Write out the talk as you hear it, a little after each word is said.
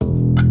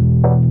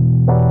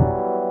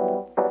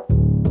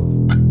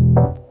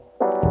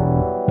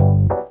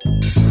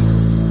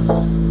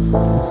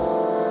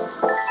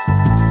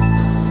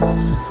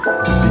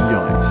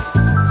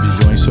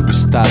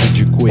estado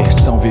de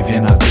coerção, viver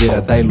na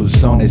beira da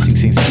ilusão, nessa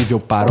insensível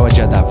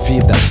paródia da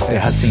vida.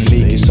 Terra sem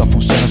lei que só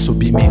funciona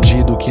sob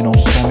medida, o que não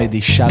soma é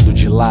deixado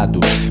de lado.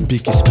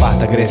 Pique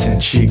Esparta, Grécia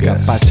Antiga,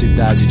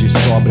 capacidade de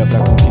sobra pra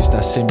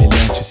conquistar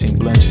semelhantes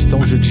semblantes,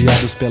 tão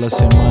judiados pela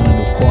semana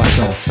no corre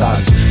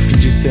cansados. Fim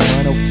de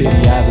semana é o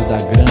feriado da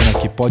grana,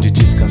 que pode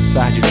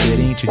descansar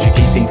diferente de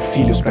quem tem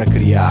filhos pra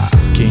criar.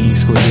 Quem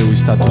escolheu o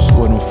status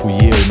quo não fui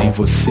eu, nem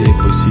você,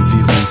 pois se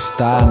vivo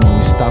está,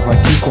 não estava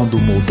aqui quando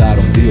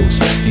moldaram Deus.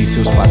 Em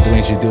seus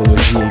padrões de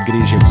ideologia,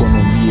 igreja,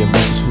 economia,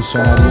 bancos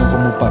funcionariam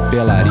como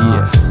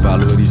papelaria.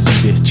 Valores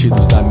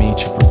invertidos da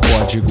mente pro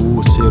código,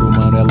 o ser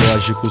humano é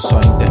lógico, só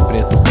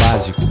interpreta o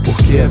básico,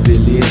 porque a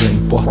beleza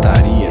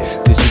importaria,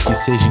 desde que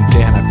seja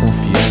interna a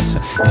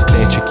confiança.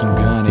 Estética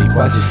engana e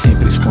quase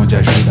sempre esconde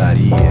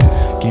ajudaria.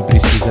 Quem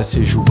precisa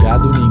ser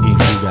julgado ninguém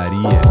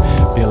julgaria,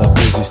 pela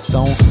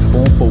posição,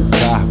 pompa ou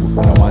cargo.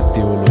 Não há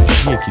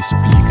teologia que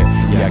explica,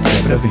 e a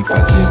quebra vem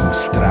fazer um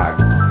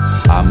estrago.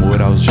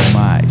 Amor aos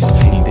demais,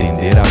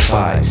 entender a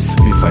paz,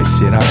 me faz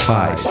ser a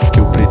paz que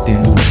eu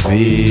pretendo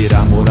ver.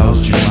 Amor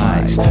aos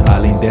demais,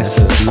 além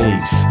dessas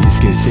leis,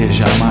 esquecer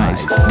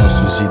jamais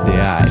nossos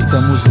ideais.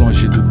 Estamos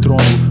longe do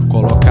trono,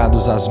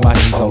 colocados às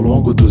margens ao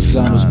longo dos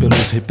anos,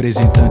 pelos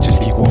representantes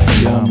que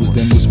confiamos.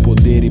 Demos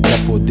poder e pra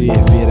poder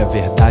ver a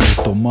verdade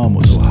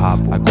tomamos o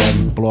rabo. Agora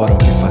imploram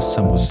que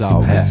façamos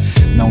algo.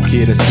 Não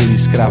queira ser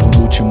escravo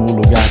no último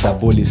lugar da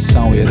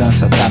abolição.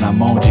 Herança tá na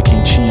mão de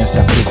quem tinha se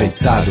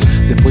aproveitado.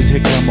 Depois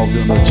reclama ao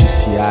ver o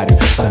noticiário,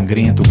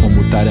 sangrento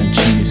como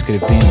Tarantino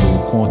escrevendo o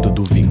conto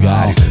do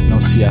vigário.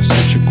 Não se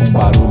assuste com o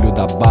barulho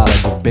da bala,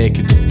 do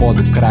beck, do pó,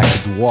 do crack,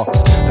 do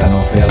ox, da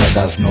novela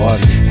das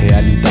 9.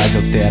 Realidade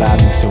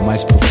alterada em seu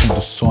mais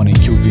profundo sono, em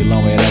que o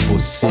vilão era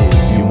você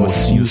e o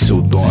mocinho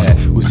seu dono.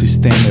 O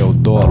sistema é o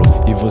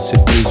dolo e você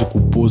preso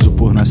culposo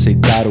por não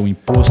aceitar o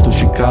imposto.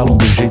 Te calam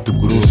do jeito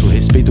grosso,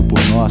 respeito por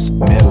nós,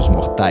 meros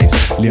mortais.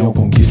 Leão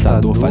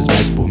conquistador faz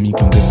mais por mim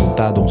que um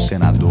deputado ou um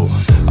senador.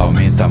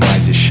 Aumenta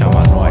mais e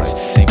chama nós,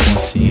 sem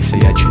consciência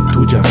e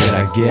atitude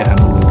haverá guerra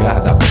no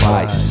lugar da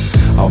paz.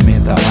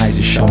 Aumenta mais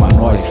e chama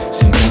nós,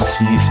 sem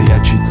consciência e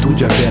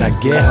atitude haverá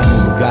guerra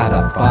no lugar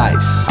da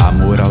paz.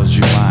 Amor aos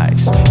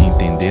demais,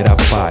 entender a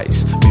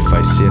paz, me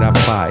faz ser a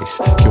paz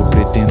que eu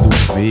pretendo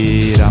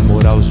ver.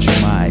 Amor aos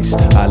demais,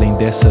 além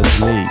dessas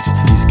leis,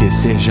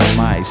 esquecer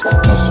jamais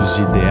nossos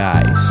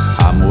ideais.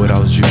 Amor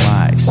aos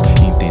demais,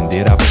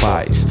 entender a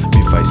paz,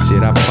 me faz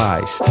ser a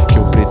paz que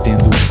eu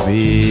pretendo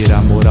ver.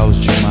 Amor aos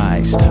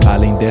demais,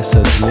 além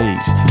dessas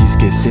leis,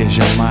 esquecer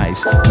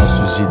jamais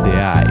nossos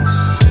ideais.